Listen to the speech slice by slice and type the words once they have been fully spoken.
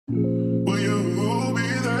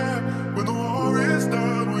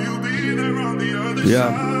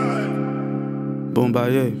Yeah. Boom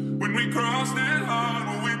Baye. When we cross that line,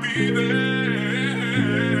 will we be there?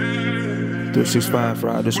 365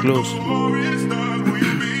 Friday exclusive.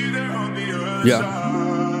 Yeah.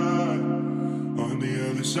 On the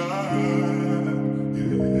other side.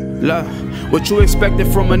 Look, what you expected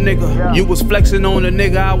from a nigga? You was flexing on a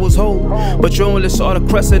nigga I was whole, but you only saw the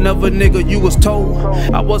crescent of a nigga you was told.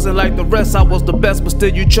 I wasn't like the rest, I was the best, but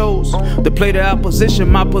still you chose to play the opposition.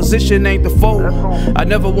 My position ain't the foe. I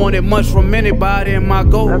never wanted much from anybody, and my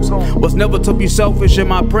goals was never to be selfish. In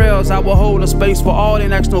my prayers I would hold a space for all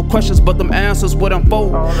and ask no questions, but them answers would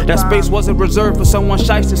unfold. That space wasn't reserved for someone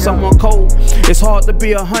shiesty, someone cold. It's hard to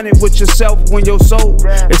be 100 with yourself when your soul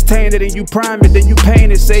is tainted and you prime it, then you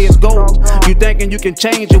paint it, say it's gold. You thinking you can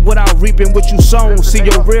change it without reaping what you sown. See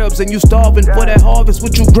your ribs and you starving for that harvest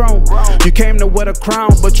what you grown. You came to wear the crown,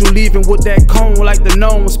 but you leaving with that cone like the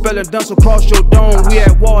gnome. Spelling dust across your dome. We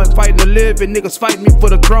at war and fighting to live, and niggas fight me for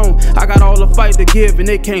the throne. I got all the fight to give, and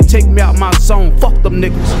they can't take me out my zone. Fuck them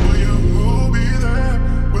niggas.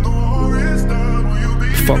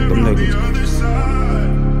 Fuck them niggas.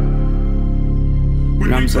 You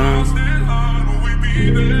know what I'm saying?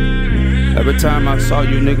 Every time I saw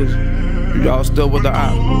you niggas, y'all still with the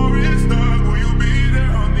eye.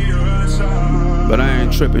 But I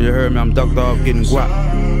ain't tripping, you heard me, I'm ducked off getting guap.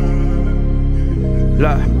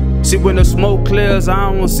 Lie. See, when the smoke clears,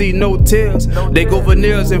 I don't see no tears. They go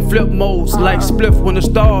veneers and flip modes like spliff when the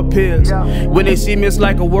star appears. When they see me, it's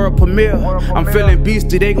like a world premiere. I'm feeling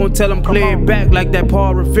beastie, they gon' tell them play it back like that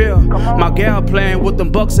Paul Revere. My gal playing with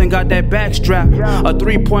them bucks and got that backstrap. A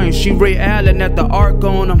 3-point, she Ray Allen at the arc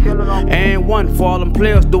on them. And one for all them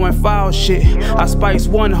players doing foul shit. I spice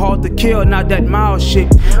one hard to kill, not that mild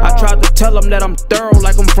shit. I tried to tell them that I'm thorough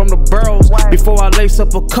like I'm from the boroughs. Before I lace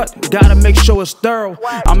up a cut, gotta make sure it's thorough.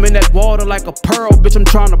 I'm in that water like a pearl, bitch, I'm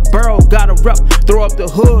trying to burrow. Gotta rep, throw up the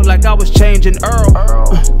hood like I was changing Earl.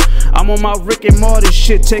 I'm on my Rick and Morty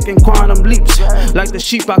shit, taking quantum leaps. Like the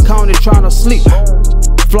sheep I counted trying to sleep.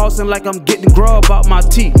 Flossing like I'm getting grub out my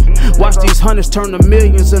teeth. Watch these hundreds turn to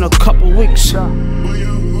millions in a couple weeks. Will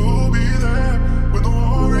you be there when the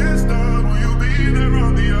war is done? Will you be there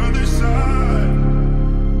on the other side?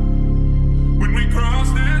 When we cross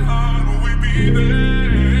that line, will we be there?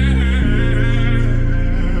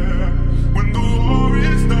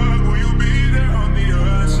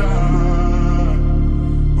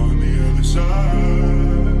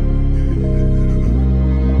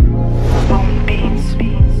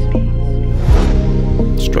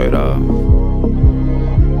 Straight up.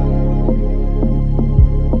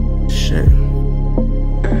 Shit.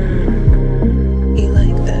 You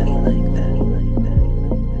like that, you like that, you like that.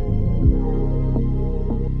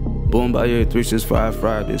 Boom Baye 365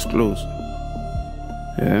 Friday exclusive.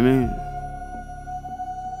 You know what I mean?